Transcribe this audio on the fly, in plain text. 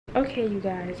Okay, you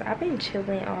guys, I've been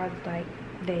chilling all like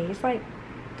day. It's like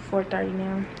 4:30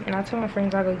 now, and I told my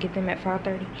friends I'll go get them at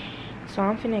 5:30. So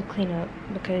I'm finna clean up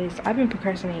because I've been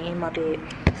procrastinating in my bed.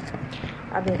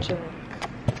 I've been chilling.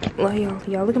 Well,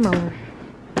 y'all look at my room.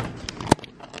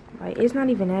 Like, it's not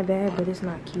even that bad, but it's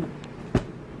not cute.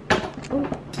 Oh,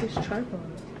 this tripod.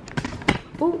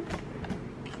 Oh.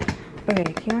 Okay,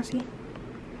 can y'all see?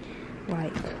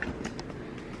 Like,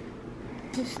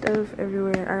 there's stuff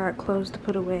everywhere. I got clothes to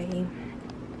put away.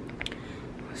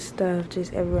 Stuff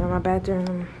just everywhere. My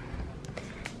bathroom,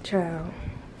 child.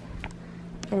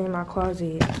 And in my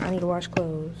closet, I need to wash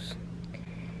clothes.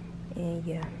 And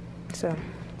yeah, so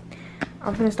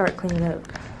I'm finna start cleaning up.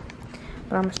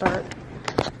 But I'm gonna start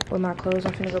with my clothes.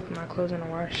 I'm finna go put my clothes in the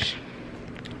wash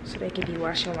so they can be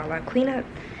washing while I clean up.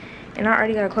 And I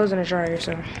already got clothes in the dryer,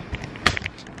 so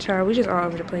child, we just all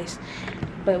over the place.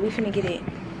 But we finna get it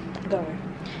going.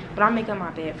 But I'll make up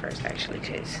my bed first, actually,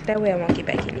 because that way I won't get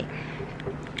back in it.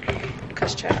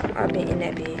 Because, child, I've been in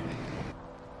that bed.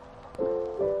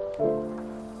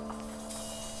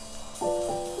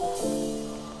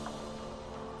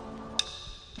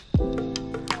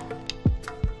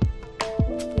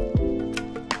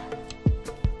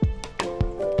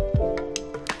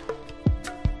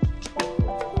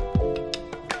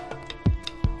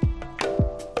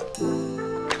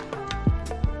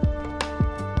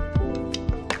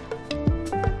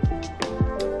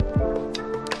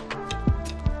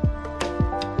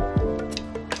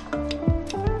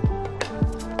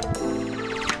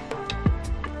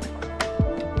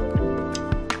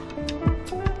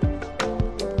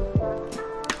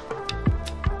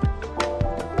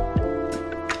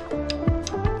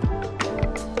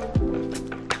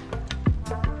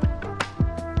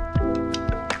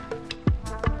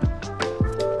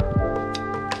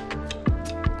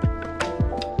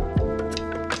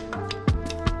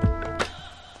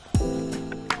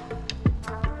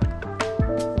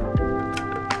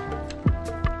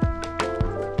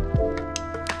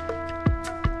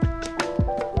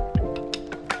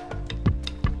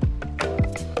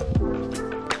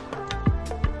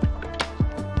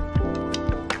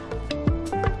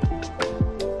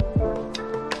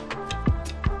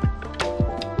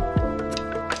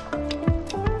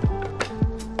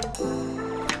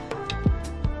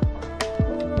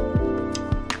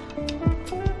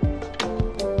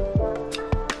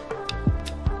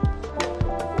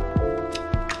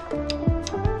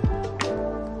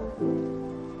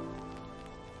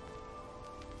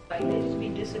 Like, they just be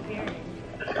disappearing.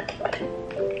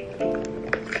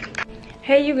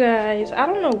 Hey, you guys, I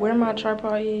don't know where my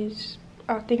tripod is.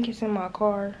 I think it's in my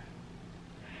car,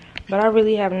 but I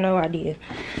really have no idea.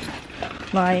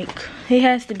 Like, it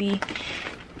has to be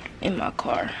in my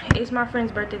car. It's my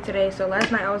friend's birthday today, so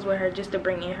last night I was with her just to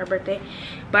bring in her birthday.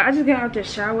 But I just got out the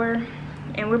shower,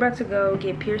 and we're about to go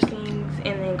get piercings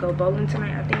and then go bowling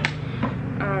tonight, I think,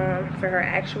 for her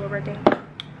actual birthday.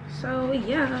 So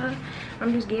yeah,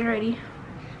 I'm just getting ready.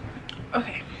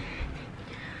 Okay.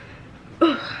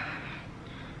 Ugh.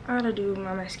 I gotta do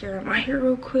my mascara and my hair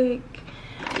real quick.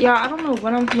 Y'all, I don't know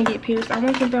what I'm gonna get pierced. I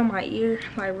want something on my ear,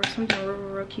 like something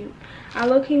real cute. I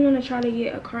low-key wanna try to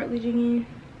get a cartilage again,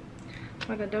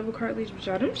 like a double cartilage, but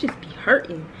y'all, them just be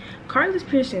hurting. Cartilage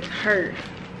piercings hurt,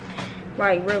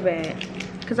 like real bad.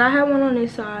 Cause I had one on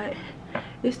this side.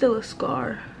 It's still a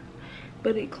scar,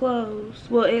 but it closed.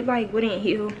 Well, it like wouldn't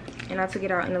heal, and I took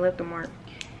it out and it left a mark.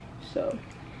 So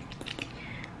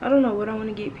I don't know what I want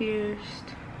to get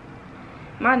pierced.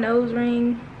 My nose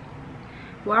ring,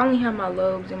 well, I only have my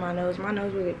lobes in my nose. My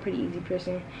nose was a pretty easy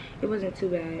piercing. It wasn't too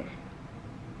bad.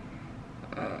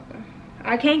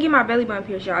 I can't get my belly button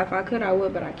pierced, y'all. If I could, I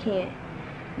would, but I can't,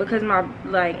 because my,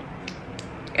 like,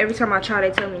 every time I try, they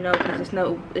tell me no, because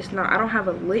it's not, I don't have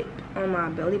a lip on my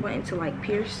belly button to like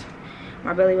pierce.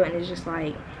 My belly button is just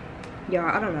like, y'all,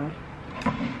 I don't know.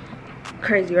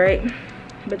 Crazy, right?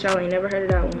 But y'all ain't never heard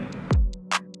of that one.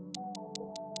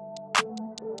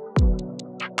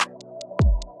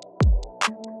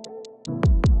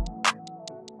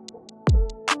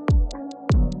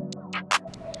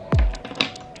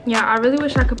 Yeah, I really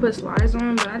wish I could put slides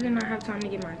on, but I did not have time to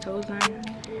get my toes done.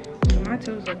 So my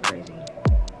toes look crazy.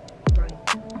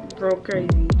 Like, real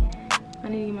crazy. I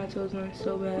need to get my toes done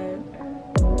so bad,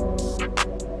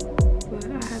 but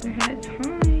I haven't had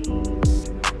time.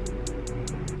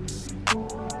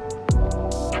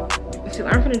 So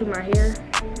I'm gonna do my hair.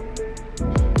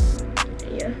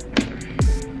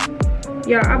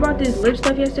 Yeah, I bought this lip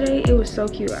stuff yesterday. It was so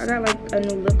cute. I got like a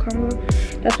new lip combo.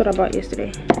 That's what I bought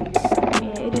yesterday.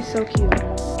 And it is so cute.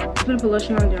 I'm gonna put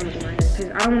lotion on, then I'm gonna do my hair, because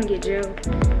I don't want to get gel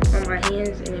on my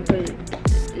hands and then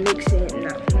mix it. No.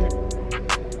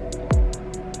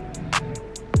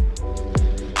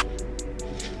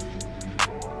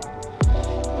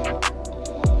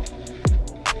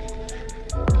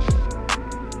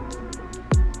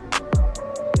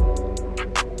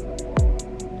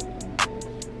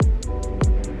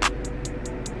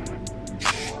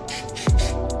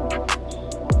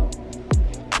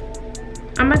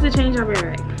 I'm about to change. I'll be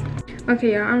right back.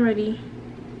 Okay, y'all, I'm ready.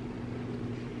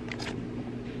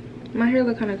 My hair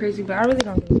look kind of crazy, but I really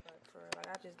don't give a fuck for real. Like,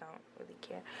 I just don't really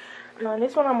care. No,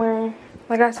 this one I'm wearing,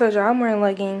 like I told y'all, I'm wearing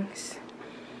leggings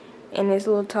and this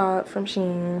little top from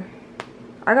Shein.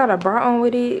 I got a bra on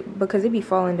with it because it be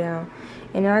falling down.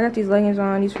 And then I got these leggings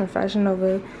on, these from Fashion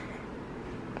Nova.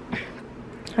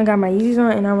 I got my Yeezys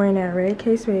on, and I'm wearing that red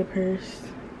Kate Spade purse.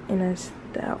 And that's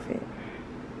the outfit.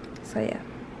 So, yeah.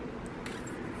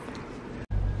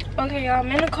 Okay, y'all, I'm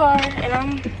in the car,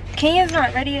 and Kenya's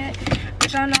not ready yet.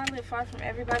 But y'all know I live far from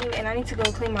everybody, and I need to go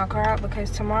clean my car out because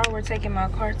tomorrow we're taking my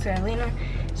car to Atlanta.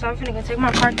 So I'm finna go take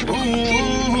my car through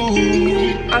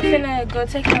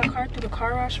the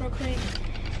car wash real quick.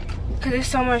 Because there's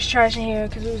so much trash in here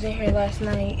because we was in here last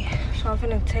night. So I'm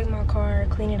finna take my car,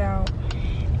 clean it out,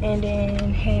 and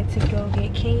then head to go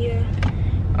get Kenya.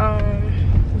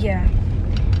 Yeah.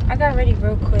 I got ready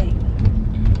real quick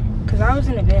because I was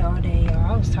in the bed all day,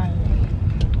 y'all. I was tired.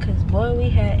 Because, boy, we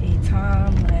had a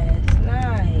time last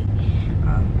night.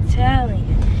 I'm telling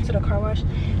you. To the car wash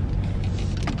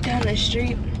down the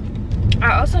street.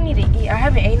 I also need to eat. I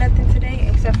haven't ate nothing today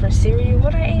except for cereal.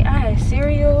 What I ate? I had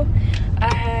cereal.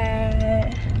 I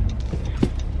had,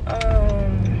 I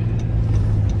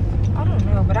don't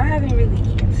know, but I haven't really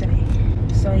eaten today.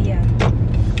 So, yeah.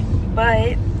 But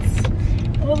it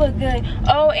will look good.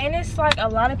 Oh, and it's like a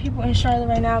lot of people in Charlotte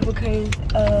right now because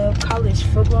of college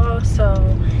football. So,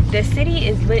 the city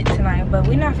is lit tonight, but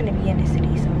we're not gonna be in the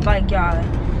city. So, like, y'all,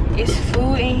 it's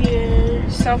food in here.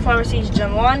 Sunflower seeds.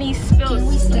 Jelani spilled.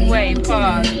 Wait,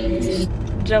 pause.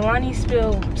 Jelani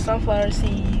spilled sunflower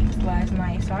seeds last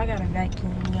night, so I got a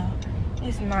vacuum, y'all.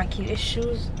 It's not cute. It's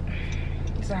shoes.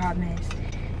 It's a hot mess,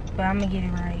 but I'm gonna get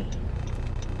it right.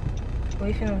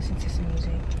 We finna listen to some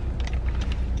music.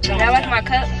 Y'all like my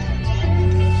cup?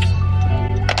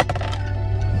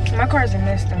 My car's a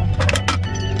mess though.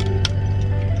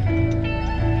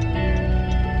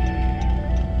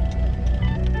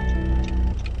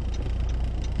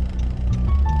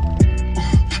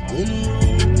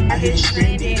 It's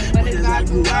trending, but as I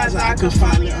grew wise, I could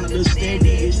finally understand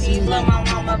it. It seems like my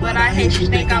mama, but I hate you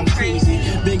think I'm crazy.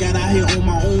 Been out here on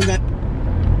my own.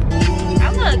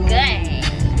 I look good.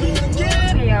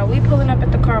 Okay, y'all, we pulling up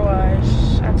at the car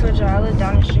wash. I told y'all I live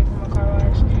down the street from a car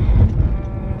wash.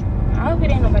 I hope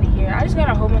it ain't nobody here. I just got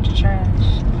a whole bunch of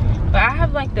trash. But I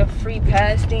have like the free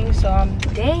pass thing, so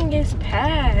dang, it's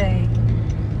packed.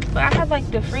 But I have like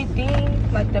the free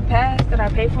thing, like the pass that I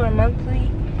pay for monthly.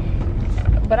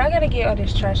 But I gotta get all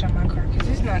this trash out my car because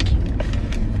it's not cute.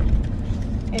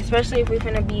 Especially if we're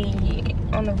gonna be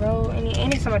on the road.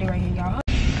 And there's somebody right here, y'all.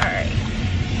 Alright.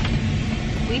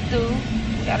 We through.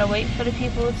 We gotta wait for the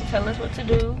people to tell us what to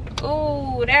do.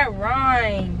 Ooh, that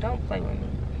rhymed. Don't play with me.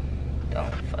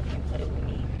 Don't fucking play with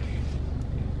me.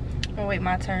 I'm gonna wait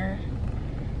my turn.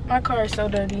 My car is so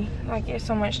dirty. Like, there's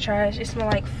so much trash. It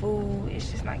smells like food. It's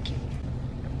just not cute.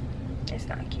 It's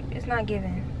not cute. It's not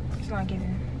giving. It's not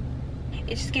giving.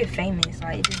 It just get famous,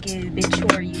 like it just get a bit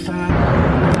chore-y.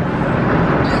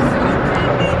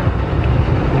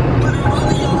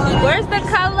 Where's the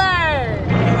color?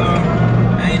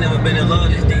 I ain't never been in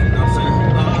love this deep, you know what I'm saying?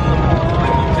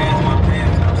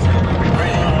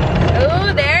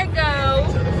 Ooh, there it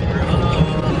goes.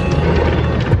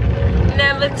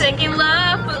 Never taking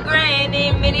love for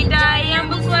granted. Many dying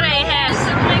before they have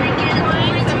something to get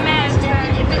away to master.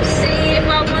 If I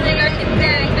want it, I can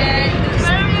take that.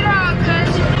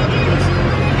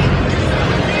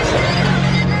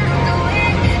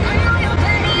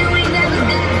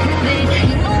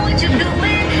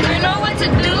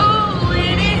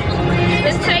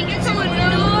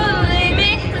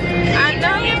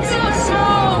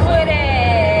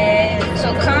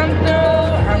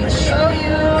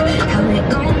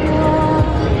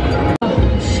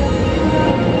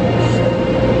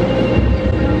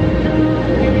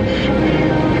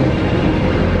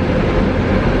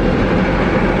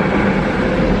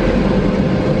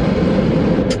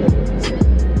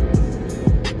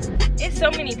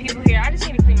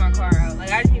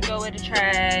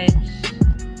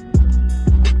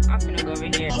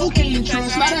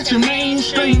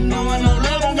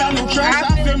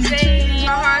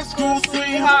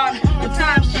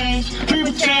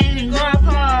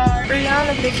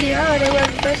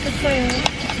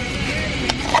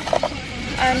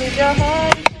 I need your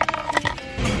heart.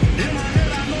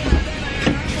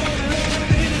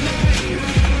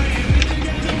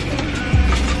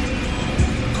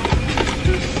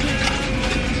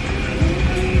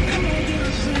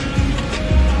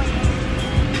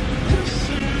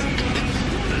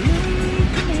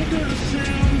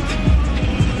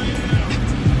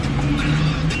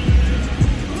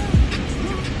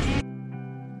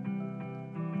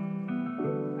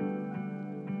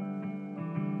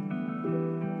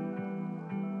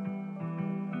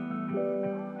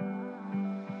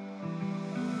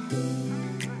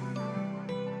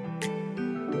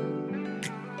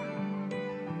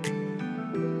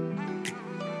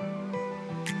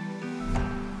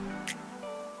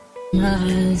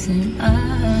 lies and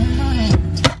I.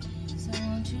 So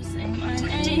won't you say my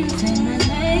name, say my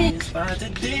name.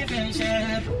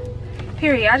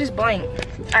 Period, I just blanked.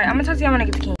 Alright, I'm gonna talk to y'all when I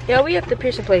get to King. Yo, we at the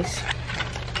piercing place.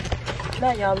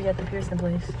 Not y'all, we at the piercing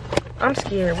place. I'm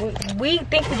scared. We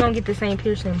think we're gonna get the same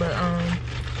piercing, but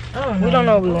we don't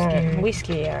know what we want. We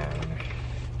scared.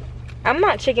 I'm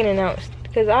not chickening out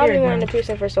because I've been wanting the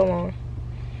piercing for so long.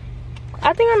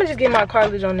 I think I'm gonna just get my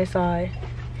cartilage on this side,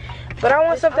 but I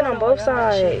want something on both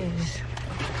sides.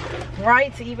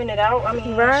 Right, to even it out. I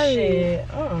mean, right. Shit.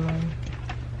 I don't know.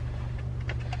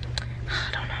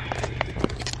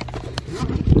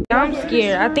 I'm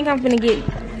scared. I think I'm finna get.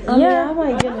 Yeah, I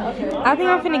might get it. I think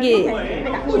I'm finna get.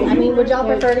 I mean, would y'all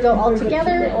prefer to go all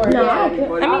together or No. I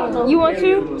mean, you want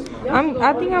to?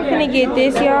 I think I'm finna get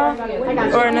this, y'all,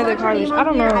 or another cartilage. I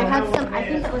don't know. I had some. I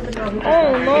think that was the girl.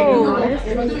 Oh no. I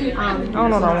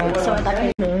don't know that one. So I'd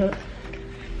like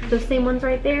the same ones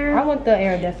right there. I want the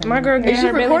iridescent. My girl getting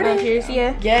her belly button pierced,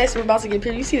 yeah. Yes, we're about to get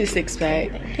pierced. You see the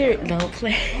 6-pack? Here. Don't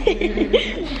play.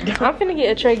 I'm finna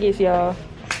get a tragus, y'all.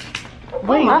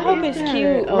 Wait, I hope it's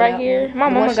cute right here. My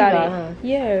mama got it.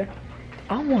 Yeah.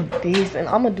 I want this, and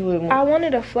I'm gonna do it. I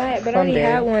wanted a flat, but I already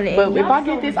had one. But if I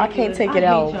get this, I can't take it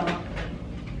out.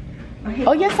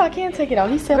 Oh yes, I can take it out.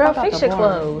 He said, girl, I got fix the your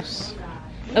clothes.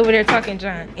 Over there talking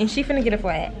John, and she finna get a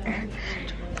flat.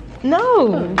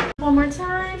 No. One more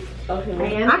time. Okay. I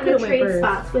am going to trade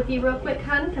spots with you real quick,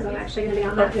 hun, because I'm actually going to be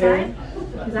on that side.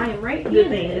 Because I am right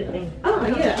here. Oh,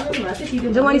 yeah.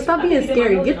 Jelani, stop being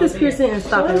scary. Get this piercing and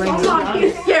stop it right now.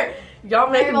 I'm scared.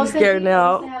 Y'all making me scared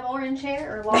now. Have orange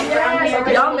hair or long brown hair.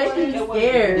 Y'all making me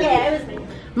scared. Yeah, it was me.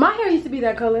 My hair used to be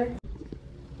that color.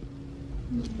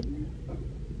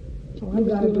 I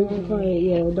gotta breathe the quiet.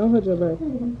 Yeah, don't hold your breath.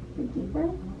 Deep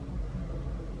breath.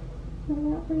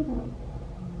 Breathe out, breathe out.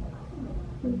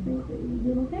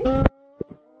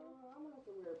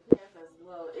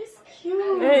 It's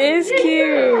cute. It is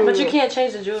cute. But you can't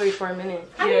change the jewelry for a minute.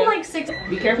 I need like 6.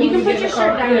 Be careful. You can put your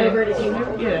shirt down over it if you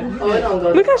want. Yeah. Oh, it don't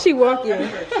go. Look how she walking.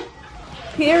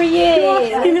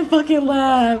 Period. In the fucking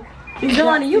lab.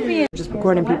 Jelani, you being just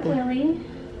recording Wet people. Willy.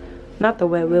 Not the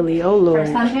wet willy. Oh lord.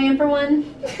 First time paying for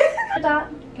one. Dot.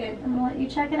 Okay. I'm gonna let you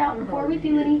check it out before we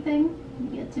do anything. You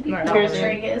get to be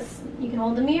Vegas. You can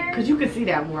hold the mirror. Cause you can see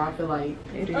that more. I feel like.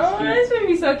 It is Oh, this would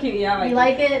be so cute. Yeah, You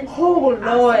like it? Oh lord.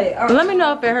 Let me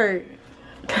know if it hurt.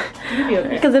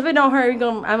 Because if it don't hurt,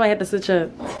 I might have to switch up.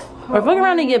 Or fuck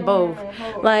around and get both.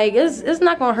 Like it's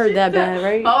not gonna hurt that bad,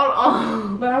 right?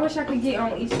 But I wish I could get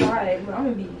on each side. But I'm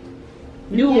gonna be.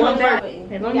 Do one back.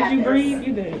 As long as you breathe,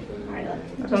 you good.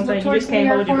 That's what I'm saying. You just can't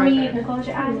hold your breath. You can close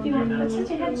your eyes if you want, but set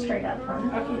your head straight up, hon.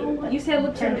 Okay. You said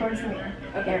look Turn towards the mirror.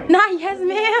 Okay. Not yes,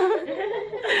 ma'am.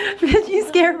 Bitch, you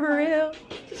scared for real.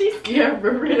 She's scared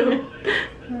for real.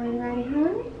 Alrighty,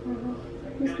 hon.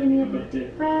 Just give me a big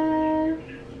deep breath.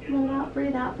 Let it out,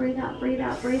 breathe out, breathe out, breathe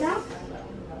out, breathe out.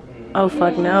 Oh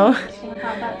fuck no. Just gonna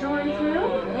pop that jewelry through.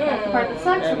 That's the part that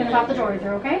sucks. We're gonna pop the jewelry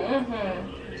through, okay?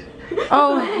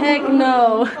 Oh heck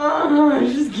no.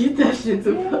 Just get that shit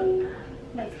to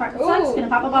That's the part that sucks. Gonna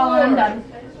pop a ball and I'm done.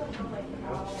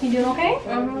 You doing okay?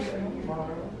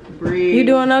 breathe. You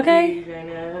doing okay?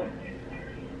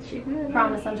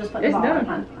 Promise I'm just putting the ball on,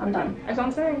 hon. I'm done. That's what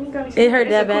I'm saying. You gotta It hurt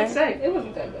that bad? It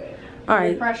wasn't that bad.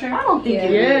 Alright. Pressure? I don't think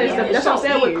it Yeah, that's what I'm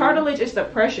saying. With cartilage, it's the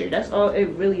pressure. That's all. It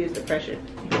really is the pressure.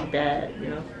 It's bad, you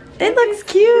know. It looks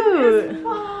cute.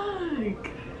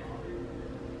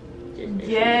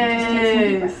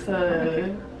 Yes.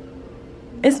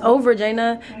 It's over,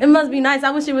 Jaina. It must be nice.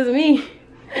 I wish it was me.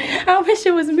 I wish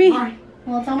it was me.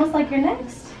 Well, it's almost like you're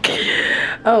next.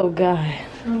 Oh God.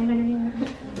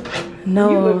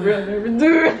 No. You look real nervous,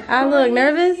 dude. I look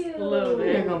nervous. A little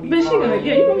bit. But she gonna,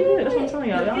 yeah, you gonna be good. That's what I'm telling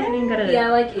y'all. Y'all ain't even gotta. Yeah,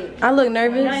 I like it. I look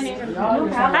nervous.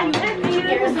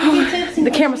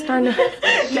 The camera's starting to.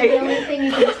 The only thing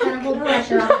you can just kind of hold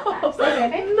pressure on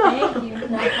that. Okay? Thank you.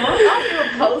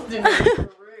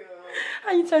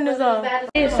 How you turn this off?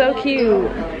 It's so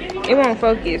cute. It won't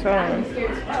focus. Hold on.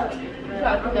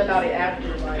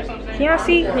 Can y'all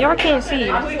see? Y'all can't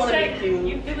see.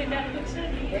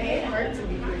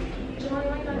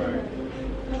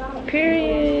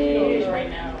 Period.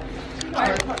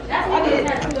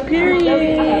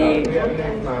 Period.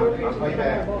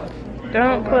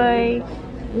 Don't play.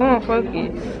 Won't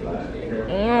focus.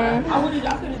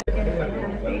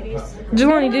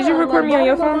 Jelani, did you record me on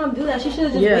your phone? Do that. She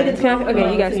should have just waited Okay,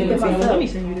 okay, you guys send it to me. Let me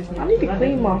send you this. I need to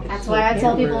clean my. That's why I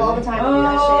tell people all the time to do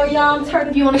that shit. yeah, I'm tired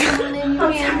If you want to come on in, you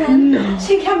can.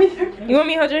 She got me there. You want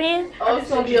me to hold your hand? Oh, it's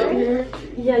gonna be over here.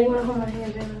 Yeah, you want to hold my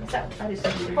hand, Jaina? So,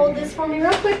 hold this for me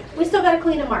real quick. We still gotta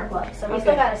clean the mark, love, so we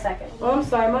still got a second. Oh, I'm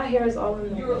sorry, my hair is all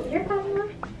in there. You're fine,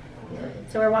 love.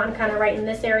 So we're wanting kind of right in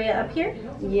this area up here.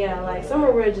 Yeah, like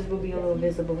summer ridges will be a little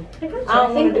visible.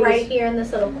 I think right here in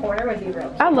this little corner would be real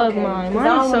cute. I love mine.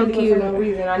 Mine is so cute. For no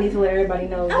reason. I need to let everybody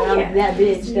know that I'm that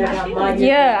bitch. That I'm like,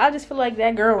 yeah, I just feel like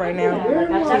that girl right now.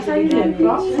 That's how you do it.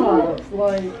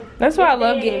 That's why I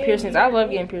love getting piercings. I love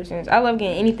getting piercings. I love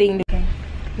getting anything.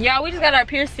 Y'all, we just got our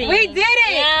piercing. We did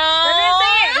it!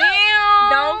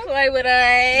 Don't play with us.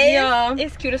 Yeah.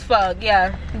 It's cute as fuck.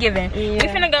 Yeah, giving. Yeah. We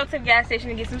finna go to the gas station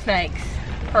and get some snacks.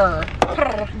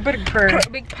 Big purr.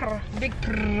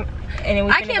 And then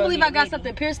we I can't believe I got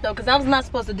something pierced though, because I was not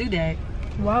supposed to do that.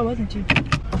 Why wasn't you?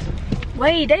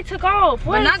 Wait, they took off.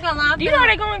 What? But not gonna lie. Do you know where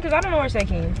they're going? Because I don't know where it's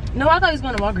taking. No, I thought he was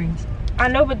going to Walgreens. I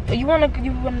know, but you wanna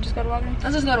just go to Walgreens?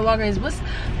 Let's just go to Walgreens.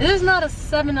 There's not a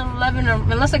 7-Eleven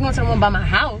unless they're going to the one by my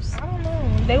house. I don't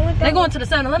know. They went there. They're going to the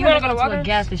 7-Eleven. You wanna go to a Walgreens?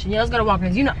 gas station. Yeah, let's go to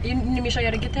Walgreens. You need me to show you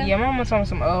how to get there? Yeah, mama told me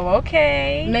some. Oh,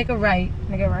 okay. Make a right.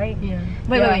 Make it right. Yeah.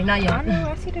 Wait, not yet. I know.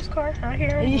 I see this car out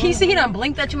here. He done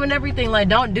blinked at you and everything. Like,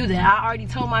 don't do that. I already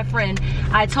told my friend.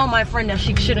 I told my friend that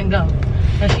she shouldn't go.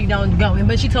 That she don't go.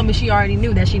 But she told me she already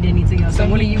knew that she didn't need to go. So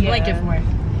what are you blinking for?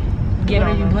 Get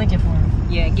what are you blinking for?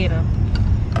 Yeah, get him.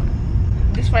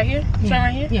 This right here? This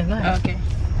right here? Yeah, go ahead. Okay.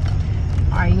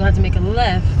 Alright, you're gonna have to make a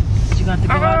left. But you're gonna have to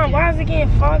go out there. Why is it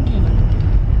getting foggy?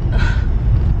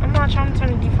 I'm not trying to turn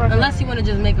the defrost. Unless you want to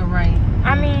just make a right.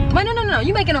 I mean. Wait, no.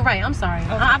 You making a right. I'm sorry.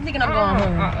 Okay. I'm thinking I'm going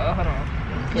home. Hold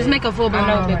on. Just make a full blown.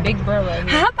 I know, the big burla.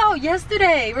 How about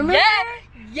yesterday? Remember?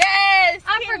 Yes!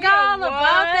 I forgot all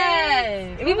about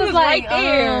that. We was like, right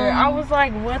there. I was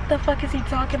like, what the fuck is he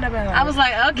talking about? I was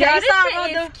like, okay. Yo, this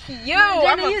shit is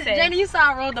cute. Jenny, you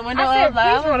saw I rolled the window up. I said, up.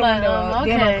 please roll the window up.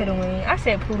 Okay. I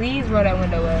said, please roll that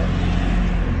window up.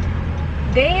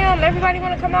 Damn, everybody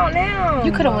want to come out now.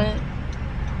 You could have went.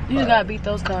 You just gotta beat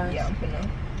those cars. Yeah, I'm gonna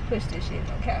push this shit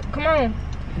on cap. Come on.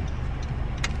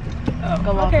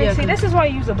 Go off. Okay, Yeah, see, this is why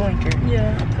you use a blinker.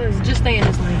 Yeah, because just stay in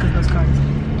this lane because those cars.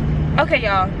 Okay,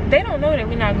 y'all. They don't know that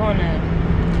we're not going to.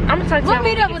 I'm gonna talk to We'll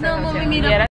meet up with them when we meet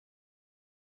up.